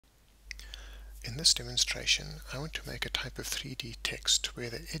In this demonstration, I want to make a type of 3D text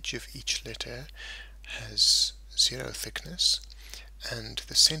where the edge of each letter has 0 thickness and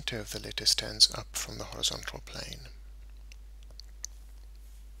the center of the letter stands up from the horizontal plane.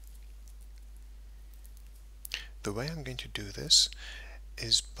 The way I'm going to do this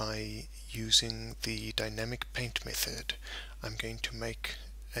is by using the dynamic paint method. I'm going to make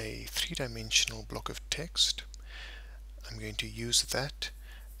a 3-dimensional block of text. I'm going to use that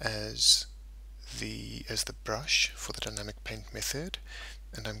as the brush for the dynamic paint method,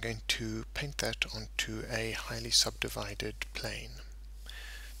 and I'm going to paint that onto a highly subdivided plane.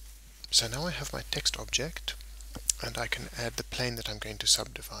 So now I have my text object and I can add the plane that I'm going to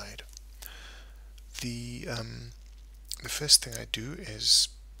subdivide. The first thing I do is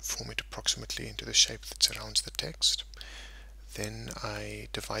form it approximately into the shape that surrounds the text. Then I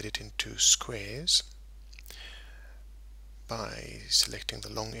divide it into squares by selecting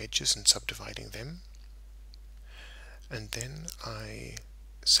the long edges and subdividing them, and then I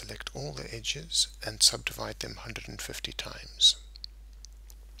select all the edges and subdivide them 150 times.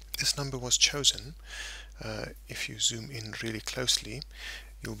 This number was chosen. If you zoom in really closely,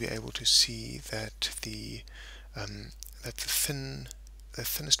 you'll be able to see that the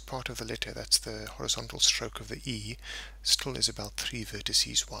thinnest part of the letter, that's the horizontal stroke of the E, still is about 3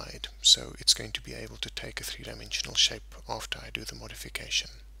 vertices wide, so it's going to be able to take a 3-dimensional shape after I do the modification.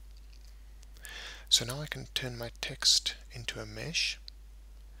 So now I can turn my text into a mesh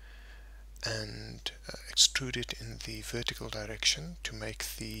and extrude it in the vertical direction to make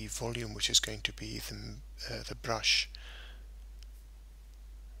the volume, which is going to be the brush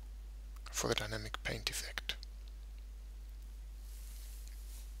for the dynamic paint effect.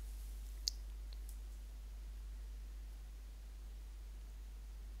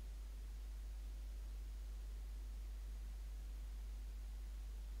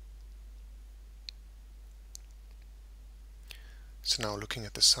 So now looking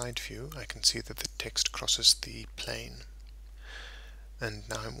at the side view, I can see that the text crosses the plane. And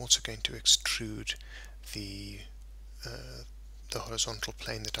now I'm also going to extrude the horizontal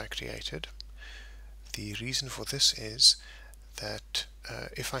plane that I created. The reason for this is that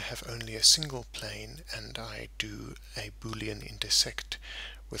if I have only a single plane and I do a Boolean intersect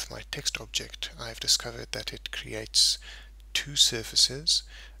with my text object, I've discovered that it creates 2 surfaces.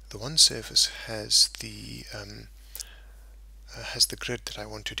 The one surface has the grid that I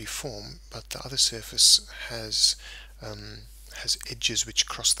want to deform, but the other surface has edges which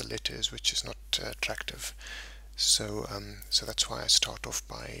cross the letters, which is not attractive. So that's why I start off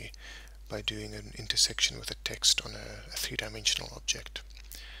by doing an intersection with a text on a 3-dimensional object.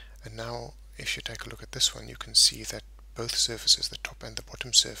 And now, if you take a look at this one, you can see that both surfaces, the top and the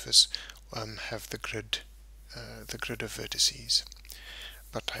bottom surface, have the grid of vertices.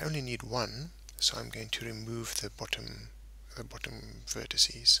 But I only need one, so I'm going to remove the bottom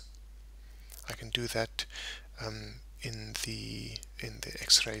vertices. I can do that in the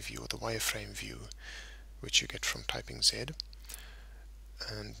X-ray view or the wireframe view, which you get from typing Z.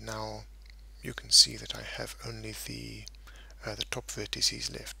 And now you can see that I have only the top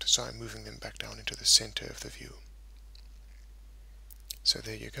vertices left, so I'm moving them back down into the center of the view. So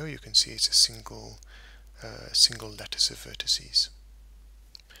there you go. You can see it's a single lattice of vertices.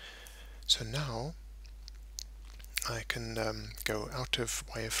 So now I can go out of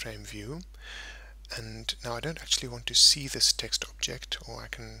wireframe view, and now I don't actually want to see this text object, or I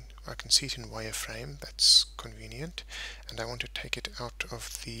can see it in wireframe. That's convenient, and I want to take it out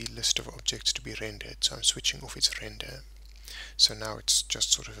of the list of objects to be rendered, so I'm switching off its render. So now it's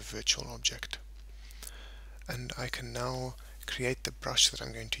just sort of a virtual object, and I can now create the brush that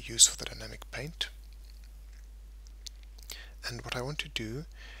I'm going to use for the dynamic paint. And what I want to do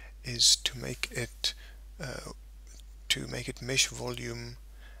is to make it mesh volume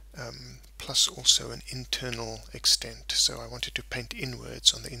plus also an internal extent. So I want it to paint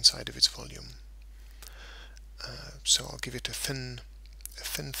inwards on the inside of its volume. So I'll give it a thin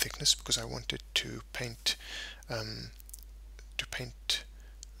thickness because I want it to paint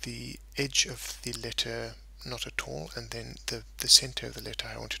the edge of the letter not at all, and then the center of the letter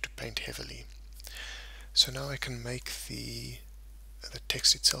I want it to paint heavily. So now I can make the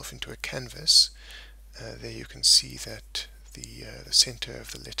text itself into a canvas. There you can see that the center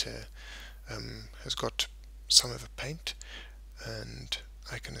of the letter has got some of a paint, and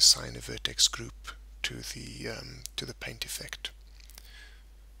I can assign a vertex group to the paint effect.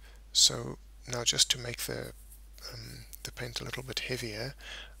 So now, just to make the paint a little bit heavier,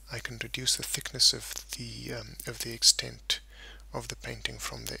 I can reduce the thickness of the extent of the painting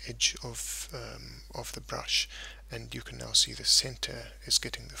from the edge of the brush, and you can now see the center is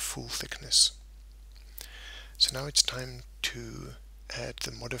getting the full thickness. So now it's time to add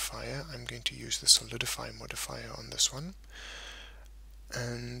the modifier. I'm going to use the solidify modifier on this one,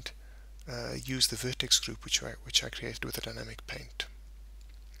 and use the vertex group which I created with the dynamic paint.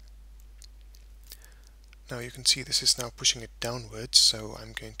 Now you can see this is now pushing it downwards, so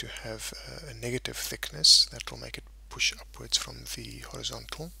I'm going to have a negative thickness that will make it push upwards from the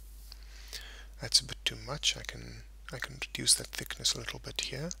horizontal. That's a bit too much. I can reduce that thickness a little bit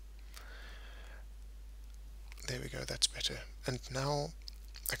here. There we go, that's better. And now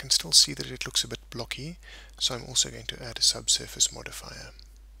I can still see that it looks a bit blocky, so I'm also going to add a subsurface modifier.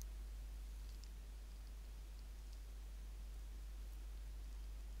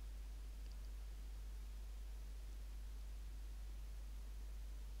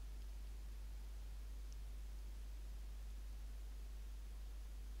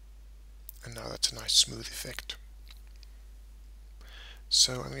 And now that's a nice smooth effect.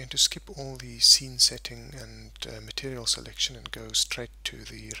 So I'm going to skip all the scene setting and material selection and go straight to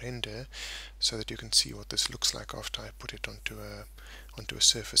the render, so that you can see what this looks like after I put it onto a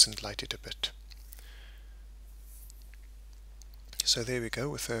surface and light it a bit. So there we go,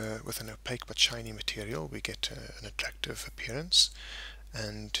 with an opaque but shiny material we get an attractive appearance,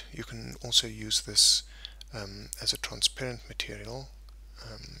 and you can also use this as a transparent material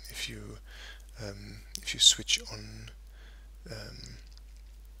if you switch on,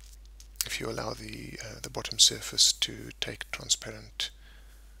 if you allow the bottom surface to take transparent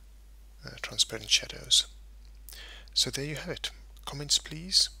shadows. So there you have it. Comments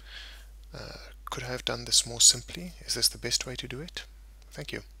please. Could I have done this more simply? Is this the best way to do it?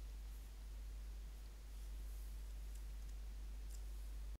 Thank you.